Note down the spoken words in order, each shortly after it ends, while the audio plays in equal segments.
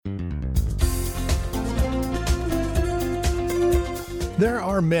There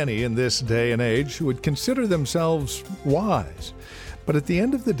are many in this day and age who would consider themselves wise. But at the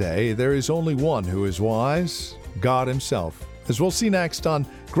end of the day, there is only one who is wise, God Himself, as we'll see next on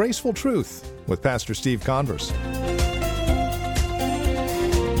Graceful Truth with Pastor Steve Converse.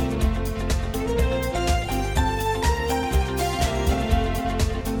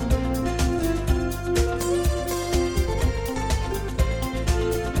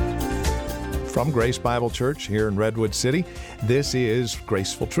 From Grace Bible Church here in Redwood City, this is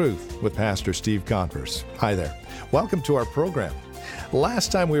Graceful Truth with Pastor Steve Converse. Hi there. Welcome to our program.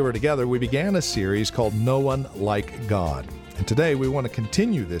 Last time we were together, we began a series called No One Like God. And today we want to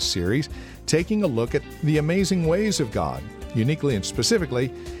continue this series, taking a look at the amazing ways of God, uniquely and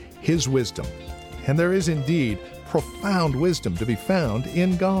specifically, His wisdom. And there is indeed profound wisdom to be found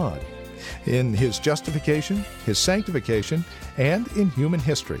in God, in His justification, His sanctification, and in human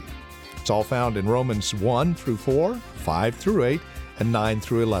history. It's all found in Romans 1 through 4, 5 through 8, and 9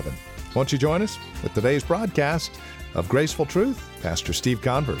 through 11. Won't you join us with today's broadcast of Graceful Truth? Pastor Steve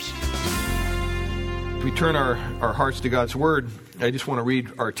Converse. We turn our hearts to God's Word. I just want to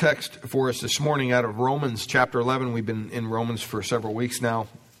read our text for us this morning out of Romans chapter 11. We've been in Romans for several weeks now.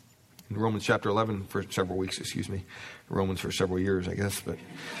 In Romans chapter 11 for several weeks, Romans for several years, I guess. But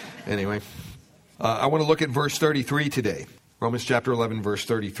anyway, I want to look at verse 33 today. Romans chapter 11, verse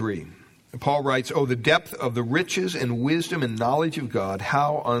 33. Paul writes, "Oh, the depth of the riches and wisdom and knowledge of God,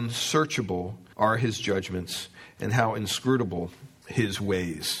 how unsearchable are His judgments and how inscrutable His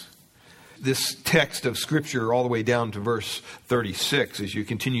ways." This text of Scripture all the way down to verse 36, as you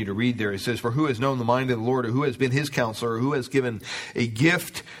continue to read there, it says, "For who has known the mind of the Lord, or who has been His counselor, or who has given a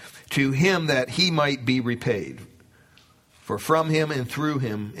gift to Him that He might be repaid? For from Him and through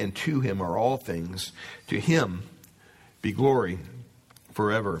Him and to Him are all things. To Him be glory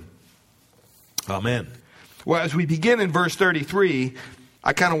forever. Amen." Well, as we begin in verse 33,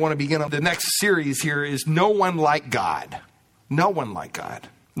 I kind of want to begin on the next series here is No One Like God. No one like God.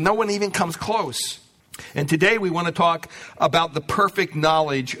 No one even comes close. And today we want to talk about the perfect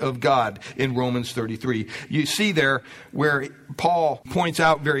knowledge of God in Romans 33. You see there where Paul points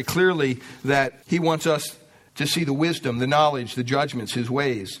out very clearly that he wants us to see the wisdom, the knowledge, the judgments, His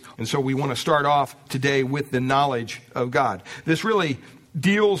ways. And so we want to start off today with the knowledge of God. This really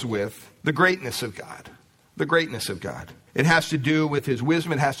deals with the greatness of God. The greatness of God. It has to do with His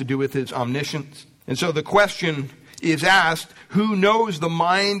wisdom. It has to do with His omniscience. And so the question is asked, who knows the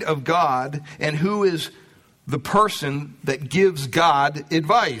mind of God and who is the person that gives God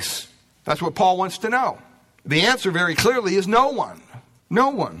advice? That's what Paul wants to know. The answer very clearly is no one. No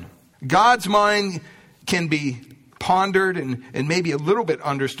one. God's mind can be pondered and maybe a little bit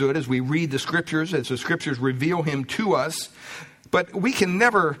understood as we read the Scriptures, as the Scriptures reveal Him to us. But we can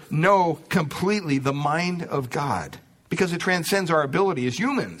never know completely the mind of God because it transcends our ability as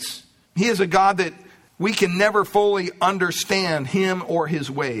humans. He is a God that we can never fully understand Him or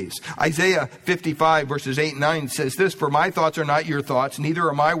His ways. Isaiah 55 verses 8 and 9 says this, "For my thoughts are not your thoughts, neither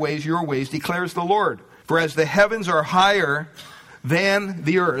are my ways your ways, declares the Lord. For as the heavens are higher than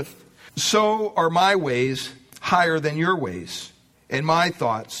the earth, so are my ways higher than your ways, and my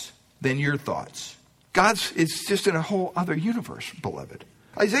thoughts than your thoughts." God's is just in a whole other universe, beloved.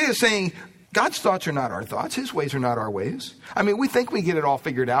 Isaiah is saying God's thoughts are not our thoughts. His ways are not our ways. I mean, we think we get it all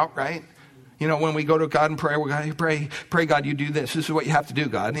figured out, right? You know, when we go to God in prayer, we're going to pray, God, you do this. This is what you have to do,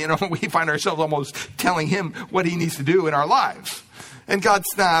 God. You know, we find ourselves almost telling Him what He needs to do in our lives. And God's,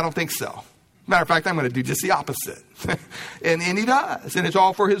 I don't think so. Matter of fact, I'm going to do just the opposite. and He does. And it's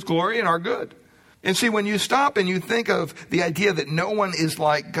all for His glory and our good. And see, when you stop and you think of the idea that no one is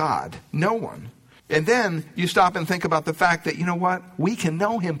like God, no one. And then you stop and think about the fact that, you know what? We can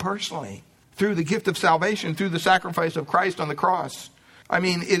know Him personally through the gift of salvation, through the sacrifice of Christ on the cross. I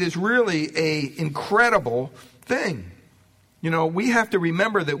mean, it is really an incredible thing. You know, we have to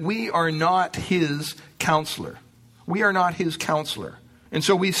remember that we are not His counselor. We are not His counselor. And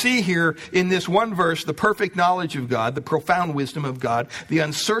so we see here in this one verse, the perfect knowledge of God, the profound wisdom of God, the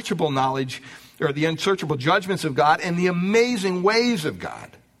unsearchable knowledge or the unsearchable judgments of God, and the amazing ways of God.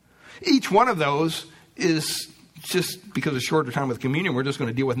 Each one of those is just because of shorter time with communion, we're just going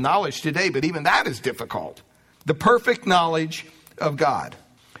to deal with knowledge today, but even that is difficult. The perfect knowledge of God.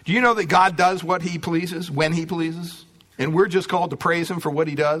 Do you know that God does what He pleases, when He pleases? And we're just called to praise Him for what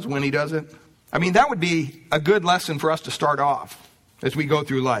He does, when He does it? I mean, that would be a good lesson for us to start off as we go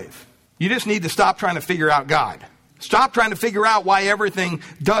through life. You just need to stop trying to figure out God. Stop trying to figure out why everything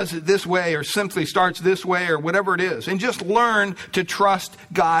does it this way or simply starts this way or whatever it is. And just learn to trust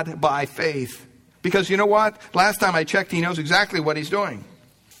God by faith. Because you know what? Last time I checked, He knows exactly what He's doing.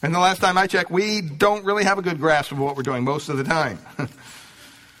 And the last time I checked, we don't really have a good grasp of what we're doing most of the time.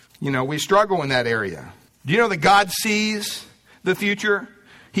 We struggle in that area. Do you know that God sees the future?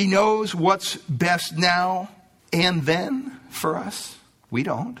 He knows what's best now and then for us. We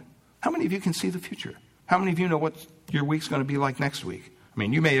don't. How many of you can see the future? How many of you know what your week's going to be like next week? I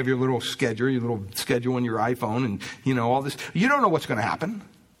mean, you may have your little schedule in your iPhone and, all this. You don't know what's going to happen.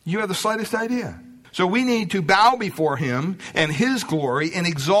 You have the slightest idea. So we need to bow before him and his glory and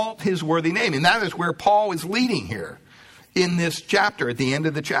exalt his worthy name. And that is where Paul is leading here in this chapter, at the end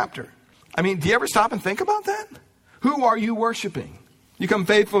of the chapter. I mean, do you ever stop and think about that? Who are you worshiping? You come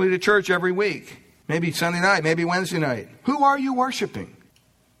faithfully to church every week. Maybe Sunday night, maybe Wednesday night. Who are you worshiping?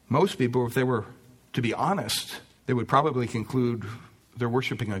 Most people, if they were to be honest, they would probably conclude they're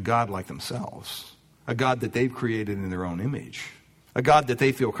worshiping a God like themselves. A God that they've created in their own image. A God that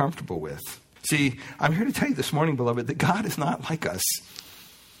they feel comfortable with. See, I'm here to tell you this morning, beloved, that God is not like us.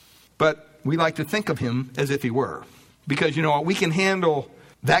 But we like to think of him as if he were. Because, we can handle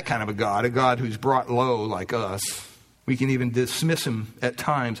that kind of a God who's brought low like us. We can even dismiss him at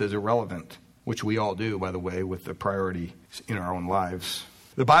times as irrelevant, which we all do, by the way, with the priority in our own lives.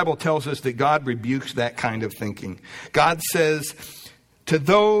 The Bible tells us that God rebukes that kind of thinking. God says, to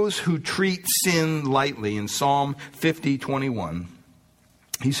those who treat sin lightly, in Psalm 50:21,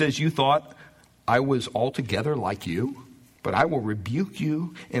 he says, you thought I was altogether like you, but I will rebuke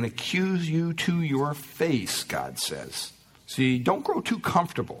you and accuse you to your face, God says. See, don't grow too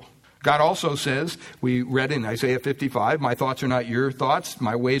comfortable. God also says, we read in Isaiah 55, my thoughts are not your thoughts,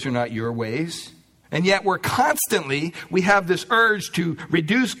 my ways are not your ways. And yet we have this urge to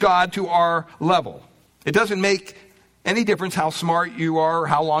reduce God to our level. It doesn't make any difference how smart you are or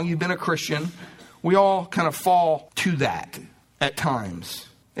how long you've been a Christian. We all kind of fall to that at times.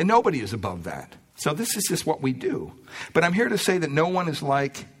 And nobody is above that. So this is just what we do. But I'm here to say that no one is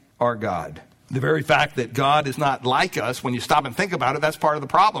like our God. The very fact that God is not like us, when you stop and think about it, that's part of the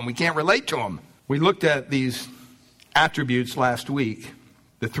problem. We can't relate to him. We looked at these attributes last week,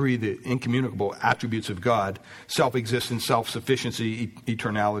 the incommunicable attributes of God: self-existence, self-sufficiency,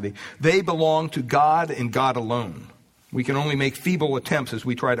 eternality. They belong to God and God alone. We can only make feeble attempts as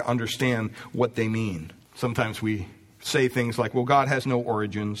we try to understand what they mean. Sometimes we say things like, well, God has no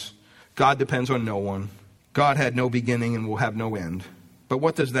origins. God depends on no one. God had no beginning and will have no end. But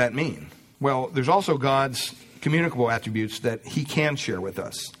what does that mean? Well, there's also God's communicable attributes that he can share with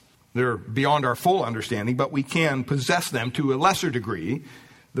us. They're beyond our full understanding, but we can possess them to a lesser degree,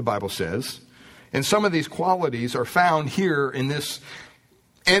 the Bible says. And some of these qualities are found here in this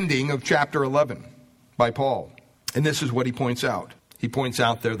ending of chapter 11 by Paul. And this is what he points out. He points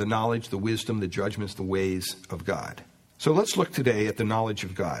out there the knowledge, the wisdom, the judgments, the ways of God. So let's look today at the knowledge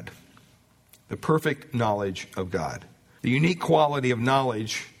of God. The perfect knowledge of God. The unique quality of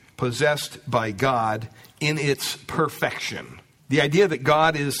knowledge possessed by God in its perfection. The idea that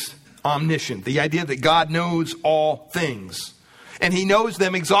God is omniscient. The idea that God knows all things. And he knows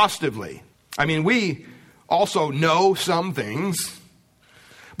them exhaustively. I mean, we also know some things.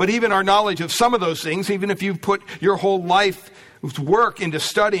 But even our knowledge of some of those things, even if you've put your whole life's work into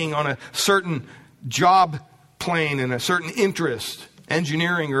studying on a certain job plane and a certain interest,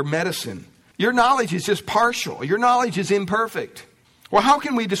 engineering or medicine, your knowledge is just partial. Your knowledge is imperfect. Well, how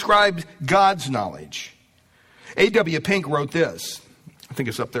can we describe God's knowledge? A.W. Pink wrote this. I think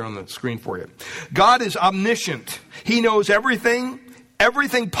it's up there on the screen for you. God is omniscient. He knows everything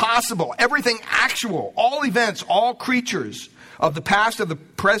possible, everything actual, all events, all creatures of the past, of the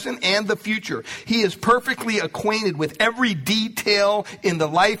present, and the future. He is perfectly acquainted with every detail in the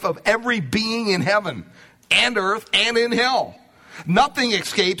life of every being in heaven and earth and in hell. Nothing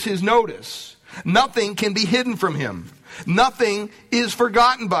escapes his notice. Nothing can be hidden from him. Nothing is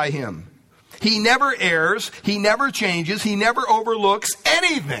forgotten by him. He never errs. He never changes. He never overlooks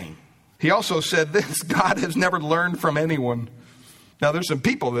anything. He also said this: God has never learned from anyone. Now, there's some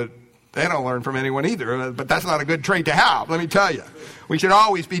people that they don't learn from anyone either, but that's not a good trait to have, let me tell you. We should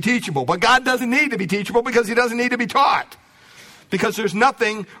always be teachable. But God doesn't need to be teachable because he doesn't need to be taught. Because there's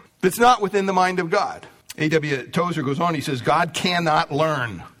nothing that's not within the mind of God. A.W. Tozer goes on, he says, God cannot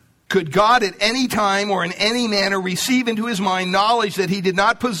learn. Could God at any time or in any manner receive into his mind knowledge that he did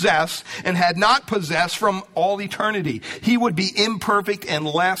not possess and had not possessed from all eternity? He would be imperfect and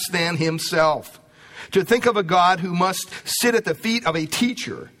less than himself. To think of a God who must sit at the feet of a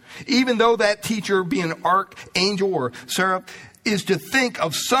teacher, even though that teacher be an archangel or seraph, is to think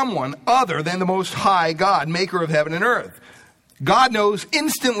of someone other than the Most High God, maker of heaven and earth. God knows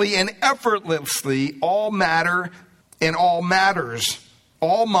instantly and effortlessly all matter and all matters.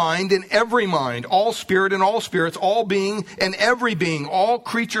 all mind and every mind, all spirit and all spirits, all being and every being, all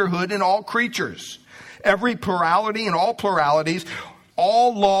creaturehood and all creatures, every plurality and all pluralities,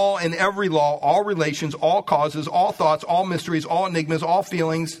 all law and every law, all relations, all causes, all thoughts, all mysteries, all enigmas, all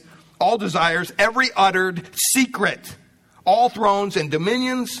feelings, all desires, every uttered secret, all thrones and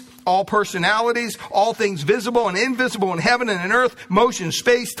dominions, all personalities, all things visible and invisible in heaven and in earth, motion,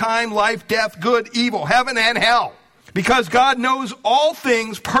 space, time, life, death, good, evil, heaven and hell. Because God knows all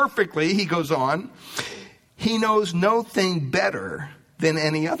things perfectly, he goes on, he knows no thing better than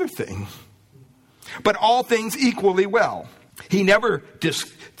any other thing, but all things equally well. He never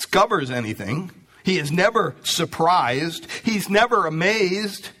discovers anything. He is never surprised. He's never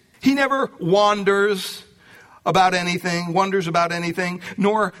amazed. He never wonders about anything,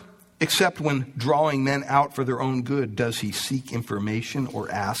 nor except when drawing men out for their own good does he seek information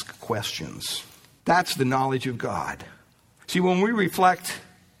or ask questions. That's the knowledge of God. See, when we reflect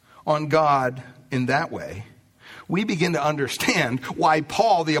on God in that way, we begin to understand why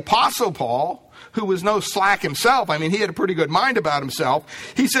Paul, the Apostle Paul, who was no slack himself, I mean, he had a pretty good mind about himself,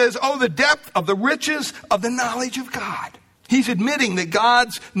 he says, oh, the depth of the riches of the knowledge of God. He's admitting that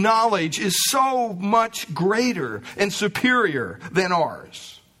God's knowledge is so much greater and superior than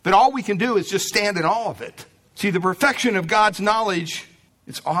ours, that all we can do is just stand in awe of it. See, the perfection of God's knowledge,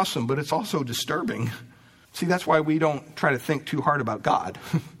 it's awesome, but it's also disturbing. See, that's why we don't try to think too hard about God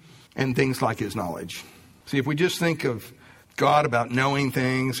and things like his knowledge. See, if we just think of God about knowing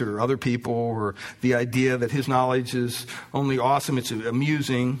things or other people, or the idea that his knowledge is only awesome, it's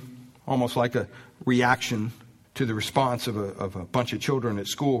amusing, almost like a reaction to the response of a bunch of children at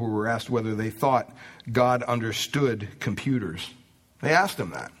school who were asked whether they thought God understood computers. They asked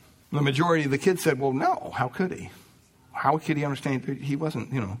him that. The majority of the kids said, well, no, how could he? How could he understand? He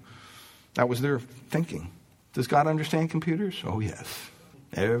wasn't, that was their thinking. Does God understand computers? Oh, yes.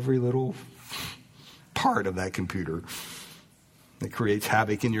 Every little part of that computer that creates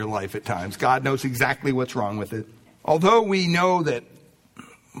havoc in your life at times. God knows exactly what's wrong with it. Although we know that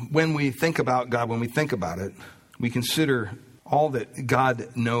when we think about God, when we think about it, we consider all that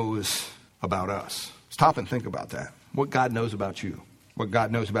God knows about us. Stop and think about that. What God knows about you. What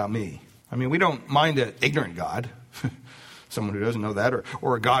God knows about me. I mean, we don't mind an ignorant God. Someone who doesn't know that.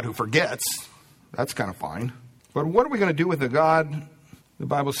 Or a God who forgets. That's kind of fine. But what are we going to do with a God, the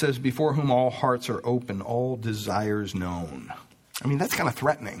Bible says, before whom all hearts are open, all desires known? I mean, that's kind of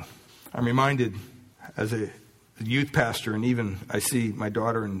threatening. I'm reminded as a youth pastor, and even I see my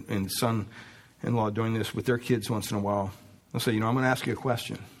daughter and son-in-law doing this with their kids once in a while. They'll say, I'm going to ask you a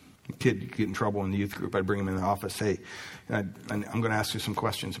question. A kid get in trouble in the youth group. I'd bring him in the office. Hey, I'm going to ask you some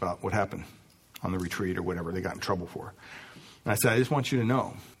questions about what happened on the retreat or whatever they got in trouble for. And I said, I just want you to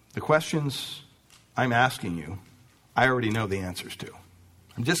know, the questions I'm asking you, I already know the answers to.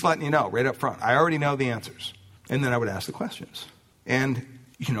 I'm just letting you know right up front. I already know the answers. And then I would ask the questions. And,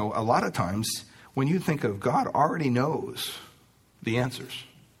 a lot of times when you think of God already knows the answers.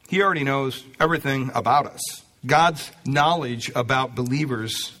 He already knows everything about us. God's knowledge about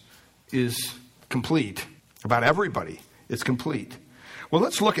believers is complete. About everybody, it's complete. Well,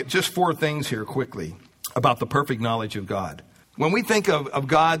 let's look at just 4 things here quickly about the perfect knowledge of God. When we think of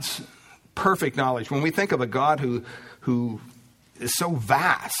God's perfect knowledge, when we think of a God who is so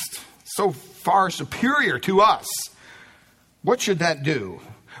vast, so far superior to us, what should that do?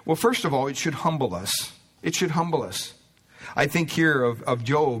 Well, first of all, it should humble us. It should humble us. I think here of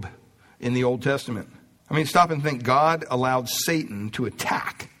Job in the Old Testament. I mean, stop and think. God allowed Satan to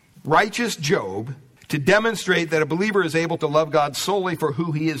attack righteous Job to demonstrate that a believer is able to love God solely for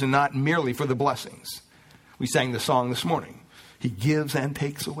who he is and not merely for the blessings. We sang the song this morning. He gives and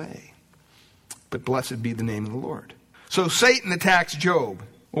takes away. But blessed be the name of the Lord. So Satan attacks Job.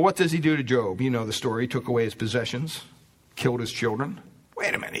 Well, what does he do to Job? You know the story. He took away his possessions, killed his children.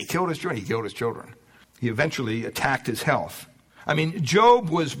 Wait a minute. He killed his children. He killed his children. He eventually attacked his health. I mean, Job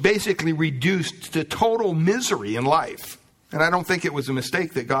was basically reduced to total misery in life. And I don't think it was a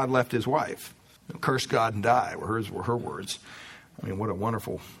mistake that God left his wife. Curse God and die were her words. I mean, what a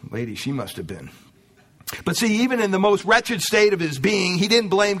wonderful lady she must have been. But see, even in the most wretched state of his being, he didn't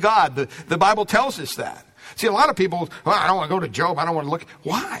blame God. The Bible tells us that. See, a lot of people, I don't want to go to Job. I don't want to look.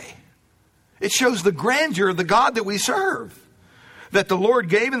 Why? It shows the grandeur of the God that we serve. That the Lord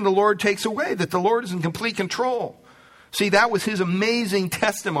gave and the Lord takes away. That the Lord is in complete control. See, that was his amazing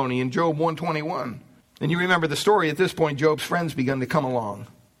testimony in Job 121. And you remember the story. At this point, Job's friends begun to come along.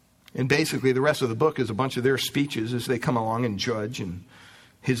 And basically, the rest of the book is a bunch of their speeches as they come along and judge and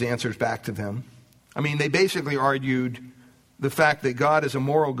his answers back to them. I mean, they basically argued the fact that God is a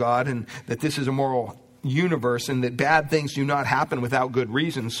moral God and that this is a moral universe and that bad things do not happen without good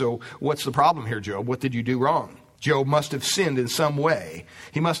reason. So what's the problem here, Job? What did you do wrong? Job must have sinned in some way.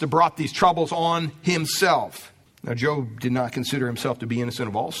 He must have brought these troubles on himself. Now, Job did not consider himself to be innocent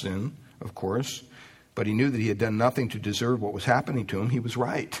of all sin, of course, but he knew that he had done nothing to deserve what was happening to him. He was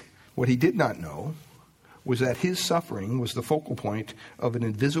right. What he did not know was that his suffering was the focal point of an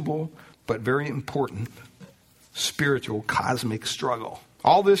invisible but very important spiritual cosmic struggle.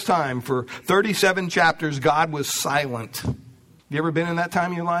 All this time, for 37 chapters, God was silent. You ever been in that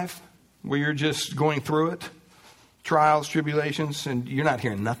time in your life where you're just going through it? Trials, tribulations, and you're not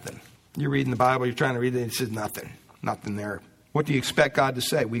hearing nothing. You're reading the Bible, you're trying to read it, it says nothing. Nothing there. What do you expect God to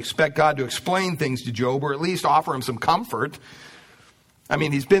say? We expect God to explain things to Job, or at least offer him some comfort. I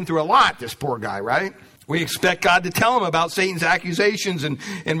mean, he's been through a lot, this poor guy, right? We expect God to tell him about Satan's accusations and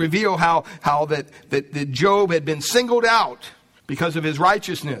reveal how that Job had been singled out because of his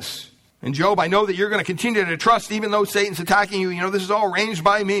righteousness. And Job, I know that you're going to continue to trust even though Satan's attacking you. You know, this is all arranged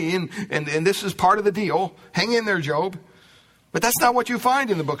by me and this is part of the deal. Hang in there, Job. But that's not what you find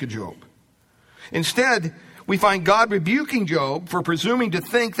in the book of Job. Instead, we find God rebuking Job for presuming to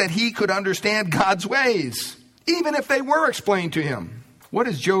think that he could understand God's ways, even if they were explained to him. What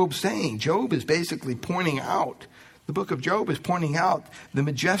is Job saying? Job is basically pointing out, the book of Job is pointing out the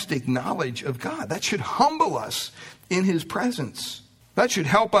majestic knowledge of God. That should humble us in his presence. That should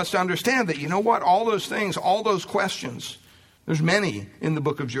help us to understand that, you know what, all those things, all those questions, there's many in the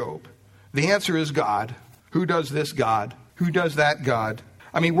book of Job. The answer is God. Who does this? God. Who does that? God.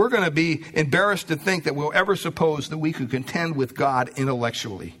 I mean, we're going to be embarrassed to think that we'll ever suppose that we could contend with God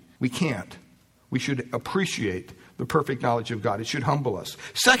intellectually. We can't. We should appreciate the perfect knowledge of God. It should humble us.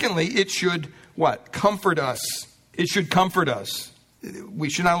 Secondly, it should, what? Comfort us. It should comfort us. We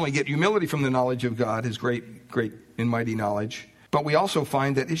should not only get humility from the knowledge of God, his great and mighty knowledge, but we also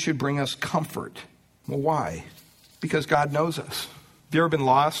find that it should bring us comfort. Well, why? Because God knows us. Have you ever been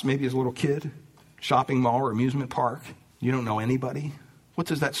lost, maybe as a little kid? Shopping mall or amusement park? You don't know anybody? What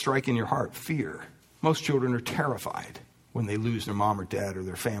does that strike in your heart? Fear. Most children are terrified when they lose their mom or dad or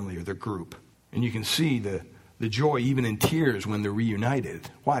their family or their group. And you can see the joy even in tears when they're reunited.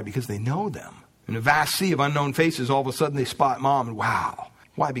 Why? Because they know them. In a vast sea of unknown faces, all of a sudden they spot mom and wow.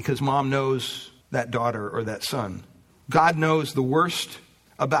 Why? Because mom knows that daughter or that son. God knows the worst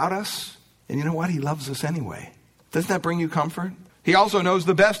about us. And you know what? He loves us anyway. Doesn't that bring you comfort? He also knows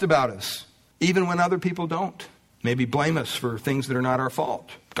the best about us, even when other people don't. Maybe blame us for things that are not our fault.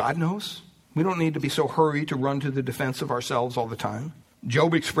 God knows. We don't need to be so hurried to run to the defense of ourselves all the time.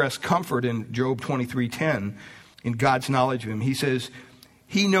 Job expressed comfort in Job 23:10 in God's knowledge of him. He says,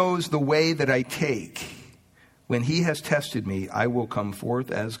 he knows the way that I take. When he has tested me, I will come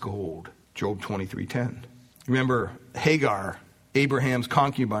forth as gold. Job 23:10. Remember Hagar, Abraham's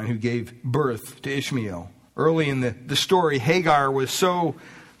concubine who gave birth to Ishmael. Early in the story, Hagar was so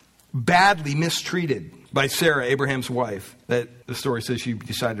badly mistreated by Sarah, Abraham's wife, that the story says she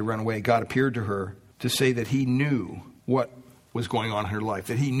decided to run away. God appeared to her to say that he knew what was going on in her life,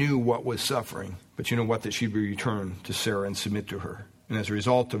 that he knew what was suffering. But you know what? That she'd be returned to Sarah and submit to her. And as a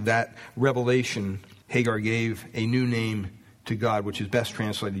result of that revelation, Hagar gave a new name to God, which is best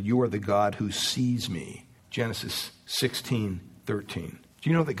translated, you are the God who sees me. Genesis 16:13. Do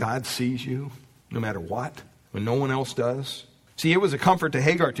you know that God sees you no matter what, when no one else does? See, it was a comfort to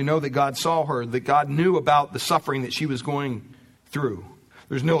Hagar to know that God saw her, that God knew about the suffering that she was going through.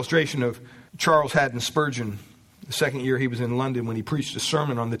 There's an illustration of Charles Haddon Spurgeon, the second year he was in London, when he preached a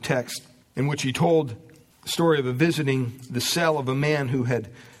sermon on the text in which he told the story of visiting the cell of a man who had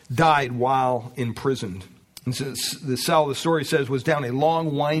died while imprisoned. And so the cell, the story says, was down a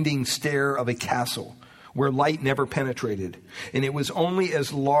long winding stair of a castle where light never penetrated, and it was only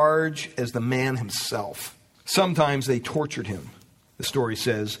as large as the man himself. Sometimes they tortured him, the story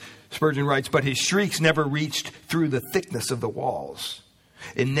says. Spurgeon writes, but his shrieks never reached through the thickness of the walls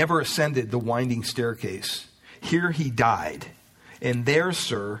and never ascended the winding staircase. Here he died, and there,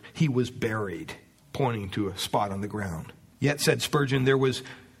 sir, he was buried, pointing to a spot on the ground. Yet, said Spurgeon, there was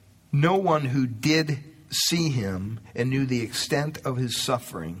no one who did see him and knew the extent of his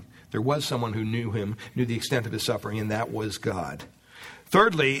suffering. There was someone who knew him, knew the extent of his suffering, and that was God.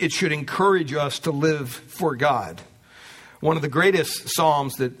 Thirdly, it should encourage us to live for God. One of the greatest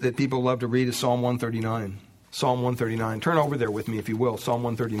psalms that people love to read is Psalm 139. Psalm 139. Turn over there with me, if you will, Psalm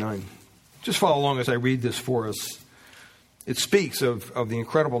 139. Just follow along as I read this for us. It speaks of the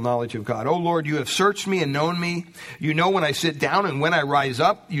incredible knowledge of God. O Lord, you have searched me and known me. You know when I sit down and when I rise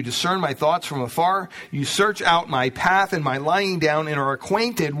up. You discern my thoughts from afar. You search out my path and my lying down and are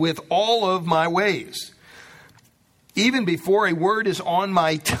acquainted with all of my ways. Even before a word is on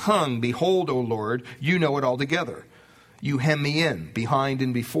my tongue, behold, O Lord, you know it altogether. You hem me in, behind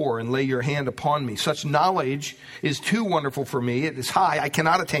and before, and lay your hand upon me. Such knowledge is too wonderful for me. It is high, I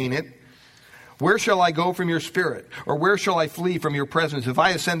cannot attain it. Where shall I go from your spirit? Or where shall I flee from your presence? If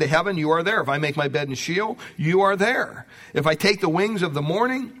I ascend to heaven, you are there. If I make my bed in Sheol, you are there. If I take the wings of the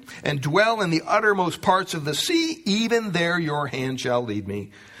morning and dwell in the uttermost parts of the sea, even there your hand shall lead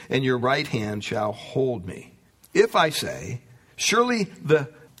me, and your right hand shall hold me. If I say, surely the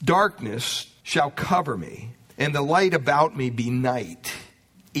darkness shall cover me, and the light about me be night,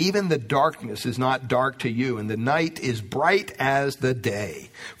 even the darkness is not dark to you, and the night is bright as the day.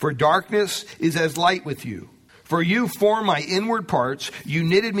 For darkness is as light with you. For you formed my inward parts. You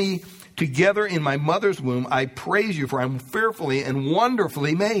knitted me together in my mother's womb. I praise you, for I am fearfully and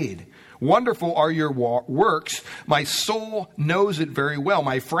wonderfully made. Wonderful are your works. My soul knows it very well.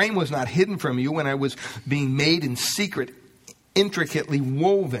 My frame was not hidden from you when I was being made in secret, intricately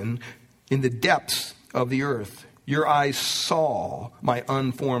woven in the depths of the earth. Your eyes saw my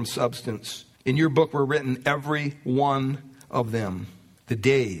unformed substance. In your book were written, every one of them, the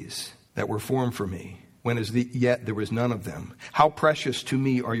days that were formed for me, when as yet there was none of them. How precious to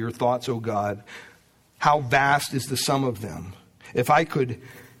me are your thoughts, O God. How vast is the sum of them. If I could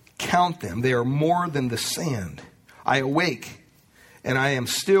count them, they are more than the sand. I awake, and I am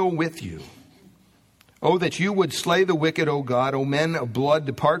still with you. Oh, that you would slay the wicked, O God. O men of blood,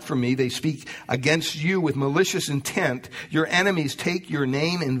 depart from me. They speak against you with malicious intent. Your enemies take your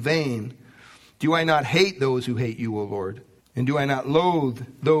name in vain. Do I not hate those who hate you, O Lord? And do I not loathe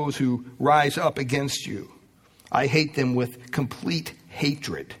those who rise up against you? I hate them with complete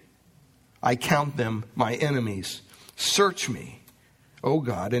hatred. I count them my enemies. Search me, O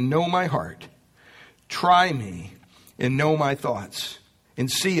God, and know my heart. Try me and know my thoughts,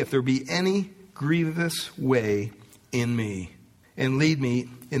 and see if there be any grievous way in me, and lead me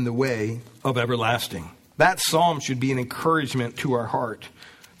in the way of everlasting. That psalm should be an encouragement to our heart,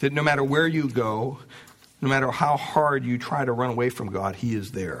 that no matter where you go, no matter how hard you try to run away from God, He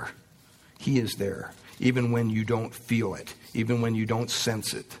is there. He is there. Even when you don't feel it, even when you don't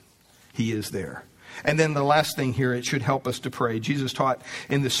sense it, He is there. And then the last thing here, it should help us to pray. Jesus taught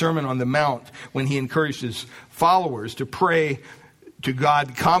in the Sermon on the Mount when He encouraged His followers to pray to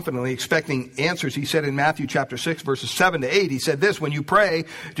God confidently, expecting answers. He said in Matthew chapter 6, verses 7 to 8, He said this, when you pray,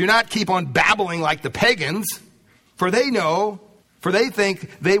 do not keep on babbling like the pagans, for they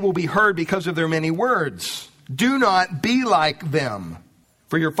think they will be heard because of their many words. Do not be like them,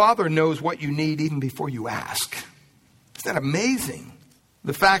 for your Father knows what you need even before you ask. Isn't that amazing?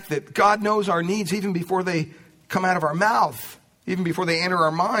 The fact that God knows our needs even before they come out of our mouth, even before they enter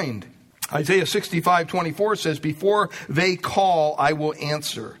our mind. Isaiah 65:24 says, before they call, I will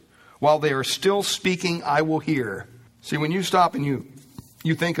answer. While they are still speaking, I will hear. See, when you stop and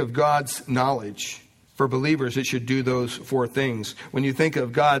you think of God's knowledge, for believers, it should do those four things. When you think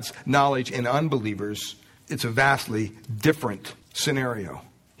of God's knowledge in unbelievers, it's a vastly different scenario.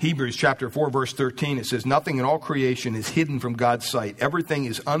 Hebrews chapter 4, verse 13, it says, nothing in all creation is hidden from God's sight. Everything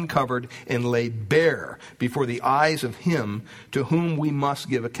is uncovered and laid bare before the eyes of Him to whom we must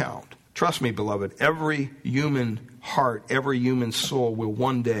give account. Trust me, beloved, every human heart, every human soul will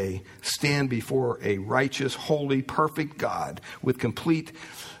one day stand before a righteous, holy, perfect God with complete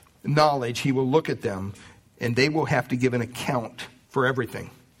knowledge. He will look at them and they will have to give an account for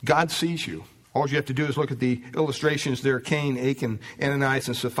everything. God sees you. All you have to do is look at the illustrations there, Cain, Achan, Ananias,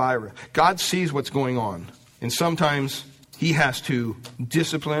 and Sapphira. God sees what's going on. And sometimes He has to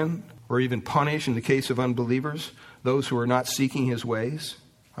discipline or even punish, in the case of unbelievers, those who are not seeking His ways.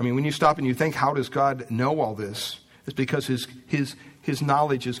 I mean, when you stop and you think, how does God know all this? It's because His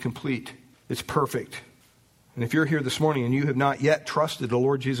knowledge is complete. It's perfect. And if you're here this morning and you have not yet trusted the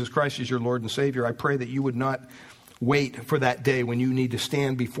Lord Jesus Christ as your Lord and Savior, I pray that you would not wait for that day when you need to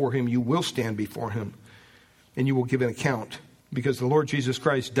stand before Him. You will stand before Him and you will give an account, because the Lord Jesus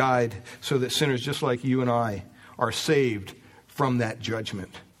Christ died so that sinners just like you and I are saved from that judgment.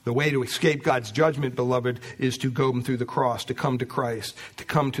 The way to escape God's judgment, beloved, is to go through the cross, to come to Christ, to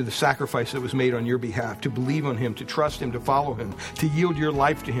come to the sacrifice that was made on your behalf, to believe on Him, to trust Him, to follow Him, to yield your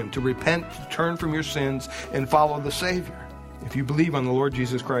life to Him, to repent, to turn from your sins, and follow the Savior. If you believe on the Lord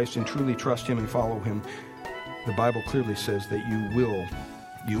Jesus Christ and truly trust Him and follow Him, the Bible clearly says that you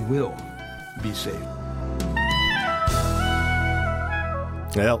will be saved.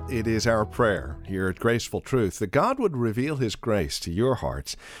 Well, it is our prayer here at Graceful Truth that God would reveal His grace to your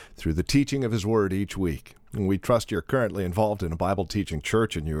hearts through the teaching of His Word each week. And we trust you're currently involved in a Bible teaching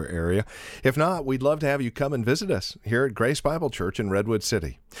church in your area. If not, we'd love to have you come and visit us here at Grace Bible Church in Redwood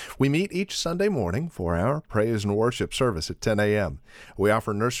City. We meet each Sunday morning for our praise and worship service at 10 a.m. We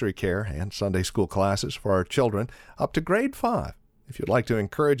offer nursery care and Sunday school classes for our children up to grade 5. If you'd like to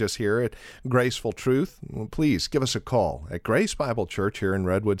encourage us here at Graceful Truth, please give us a call at Grace Bible Church here in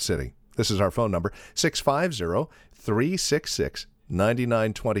Redwood City. This is our phone number,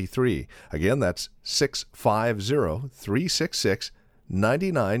 650-366-9923. Again, that's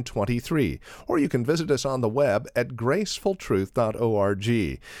 650-366-9923. Or you can visit us on the web at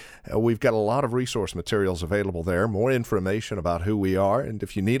gracefultruth.org. We've got a lot of resource materials available there, more information about who we are, and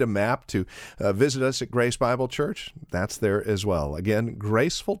if you need a map to visit us at Grace Bible Church, that's there as well. Again,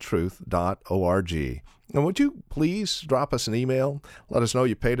 gracefultruth.org. And would you please drop us an email? Let us know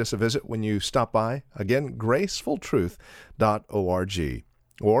you paid us a visit when you stop by. Again, gracefultruth.org.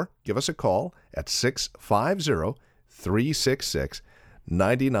 Or give us a call at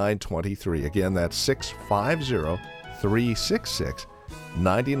 650-366-9923. Again, that's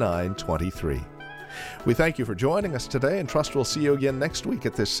 650-366-9923. We thank you for joining us today and trust we'll see you again next week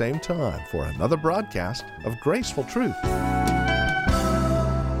at this same time for another broadcast of Graceful Truth.